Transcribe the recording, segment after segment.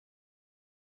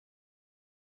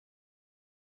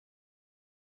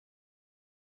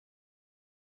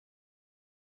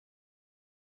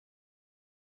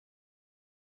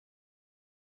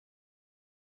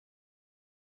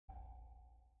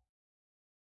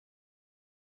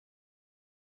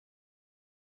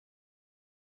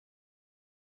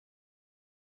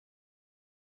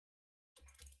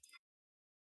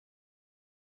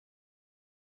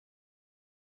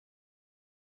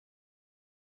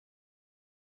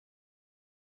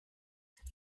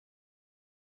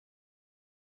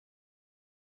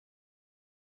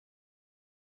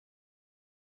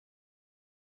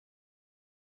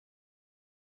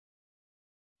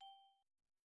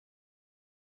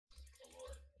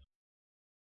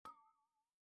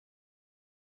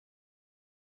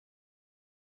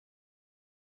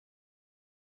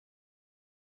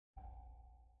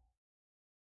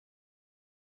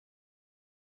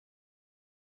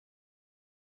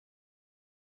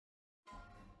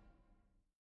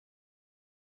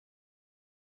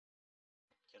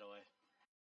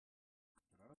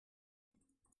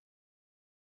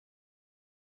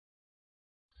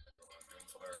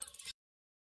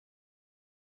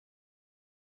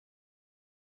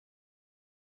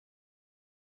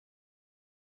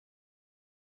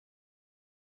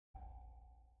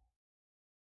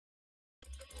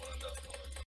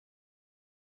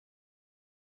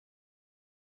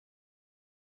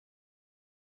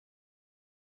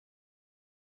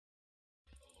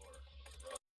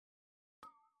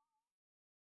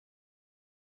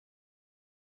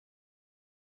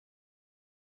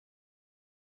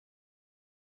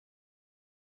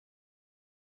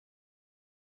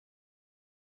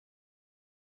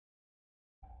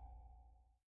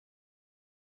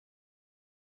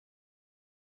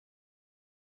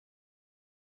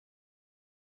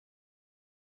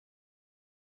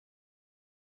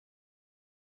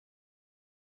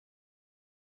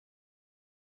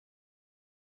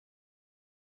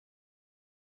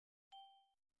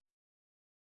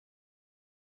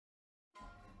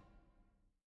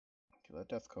Kill that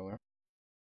death color.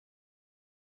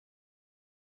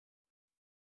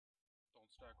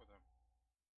 Don't stack with him.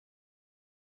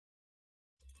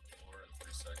 We're in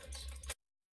 3 seconds.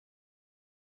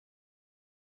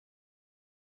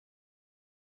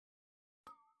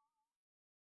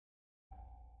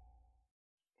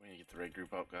 We need to get the raid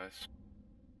group up, guys.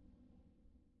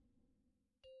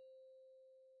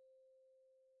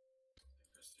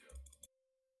 Christy up.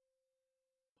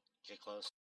 Get close.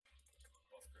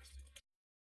 Buff Christy.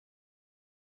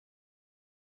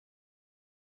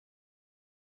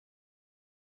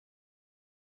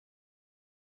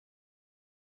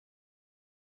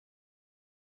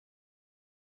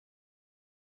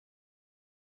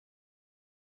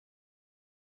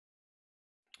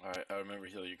 Alright, I remember,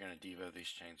 Heal, you're gonna devo these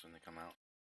chains when they come out.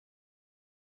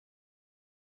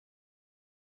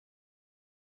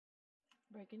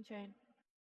 Breaking chain.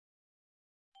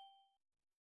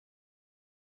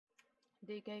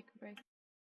 DK can break.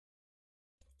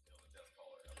 Kill the death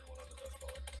caller. Everyone on the death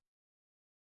caller.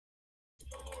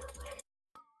 Allure, run.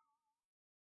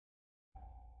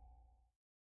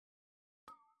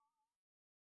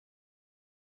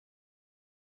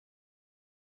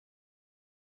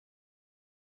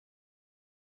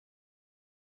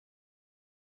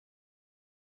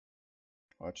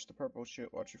 Watch the purple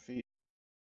shit, watch your feet.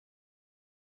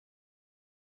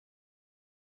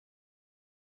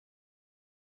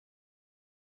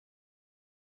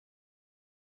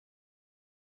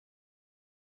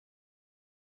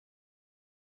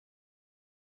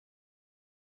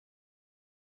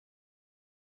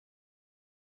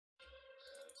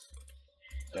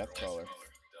 Death color.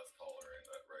 Death caller in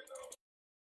that right now.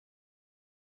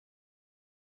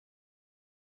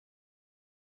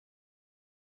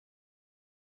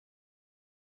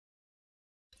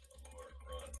 Allure,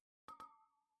 run.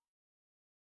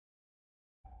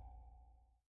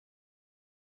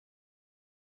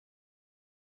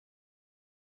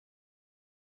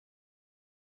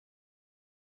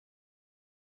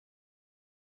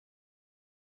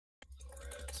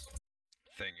 Reds.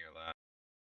 Thing your last.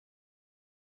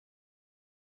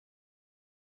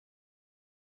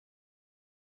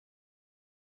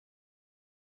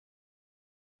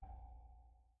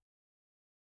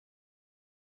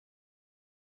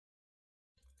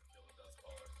 Kill the death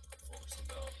caller. Focus him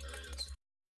down. There he is.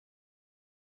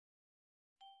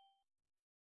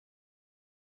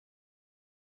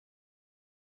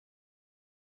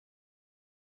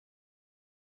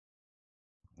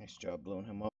 Nice job blowing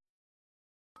him up.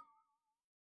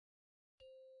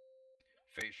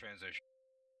 Phase transition.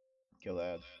 Kill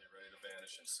that. Get ready to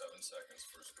vanish in 7 seconds.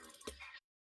 First group.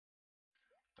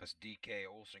 That's DK,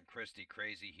 Olsen, Christie,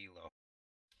 Crazy, Hilo.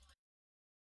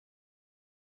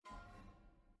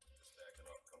 Just stacking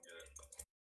up. Come get it.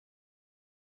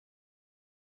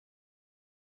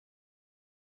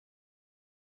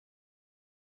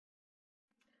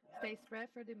 Stay spread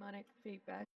for demonic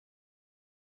feedback.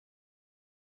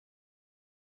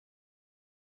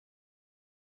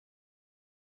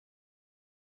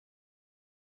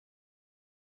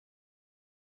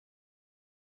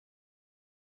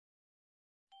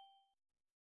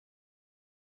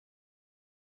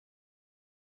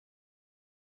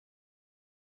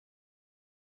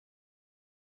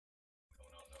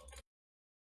 Coming out now.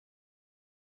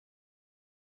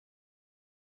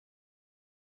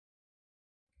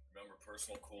 Remember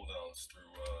personal cooldowns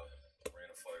through Rain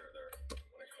of Fire there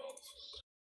when it comes.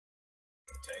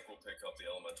 Tank will pick up the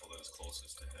elemental that is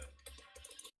closest to him.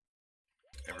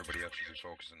 Everybody else should be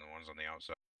focusing on the ones on the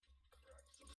outside. Correct.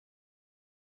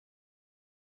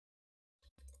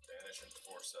 Vanish in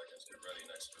 4 seconds. Get ready,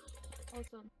 next group.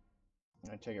 Awesome.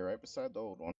 I take it right beside the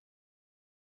old one.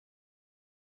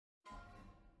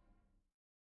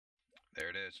 There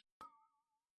it is.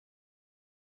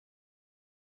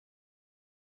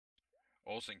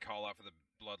 Olsen, call out for the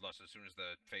bloodlust as soon as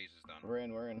the phase is done. We're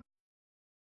in.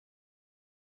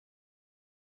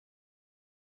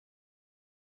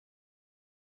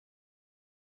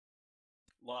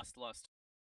 Lust.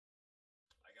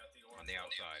 I got the orange On the one.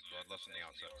 outside. Bloodlust on the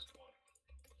outside. orange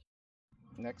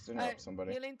one. Next and Alright, up,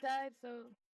 somebody. healing tide, so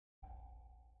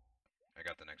I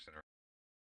got the next center.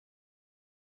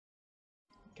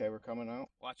 Okay, we're coming out.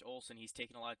 Watch Olsen, he's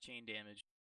taking a lot of chain damage.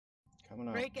 Coming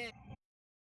out. break it.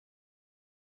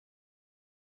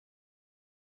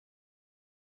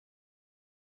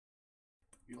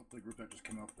 Heal up the group that just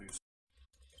came out, please.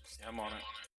 Yeah, I'm on it.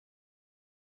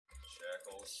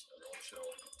 Shackles. Everyone chill.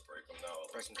 Break them now.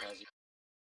 Breaking Kazi.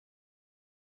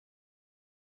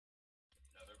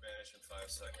 Another vanish in 5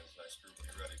 seconds. Next group,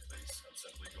 be ready, please. I'm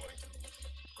simply going to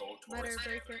go towards Better the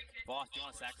break other- it. Boss, do you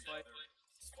want a towards the sacrifice? other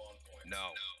spawn point.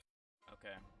 No.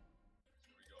 Okay.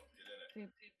 feed.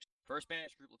 First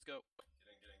Spanish group, let's go.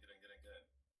 Get in.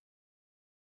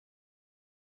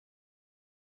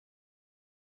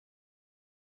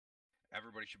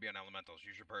 Everybody should be on elementals.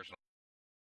 Use your personal.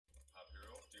 Pop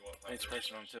hero? Do you want pop It's hero?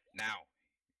 personal too. Now.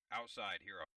 Outside,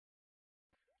 hero.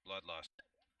 Bloodlust.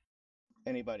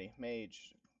 Anybody,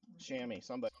 mage, chamois,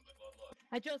 somebody. Bloodlust.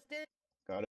 I just did.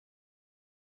 Got it.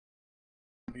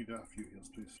 I need a few heals,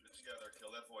 please. Get together.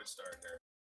 Kill that void star in here.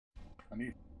 I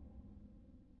need.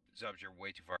 Zubs, you're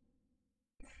way too far.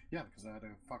 Yeah, because I had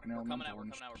a fucking We're coming elemental. out, we're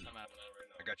and coming out, we're coming out. Coming out right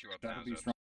now. I got you up now, That'll be Zubs.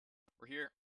 strong. We're here.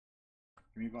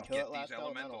 Give me a buff. Kill Get it, last these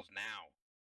elementals now.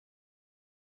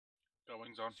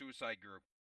 Goings on. Suicide group.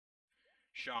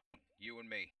 Sean, you and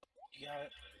me. You got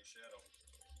it. Big shadow.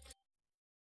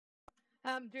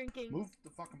 I'm drinking. Move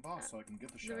the fucking boss so I can get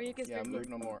the shadow. Eureka's Yeah, I'm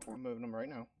drinking. moving them more. I'm moving them right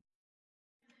now.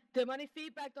 Demonic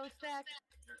feedback, don't stack.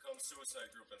 Here comes suicide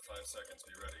group in 5 seconds.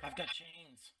 Be ready. I've got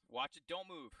chains. Watch it, don't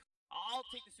move. I'll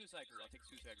take the suicide group.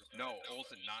 No,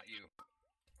 Olsen, not you.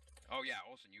 Oh yeah,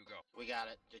 Olsen, you go. We got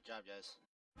it. Good job, guys.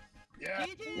 Yeah.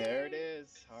 GG! There it is.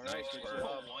 All right, Nice good work.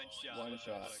 job. One shot. One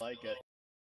shot. Like it.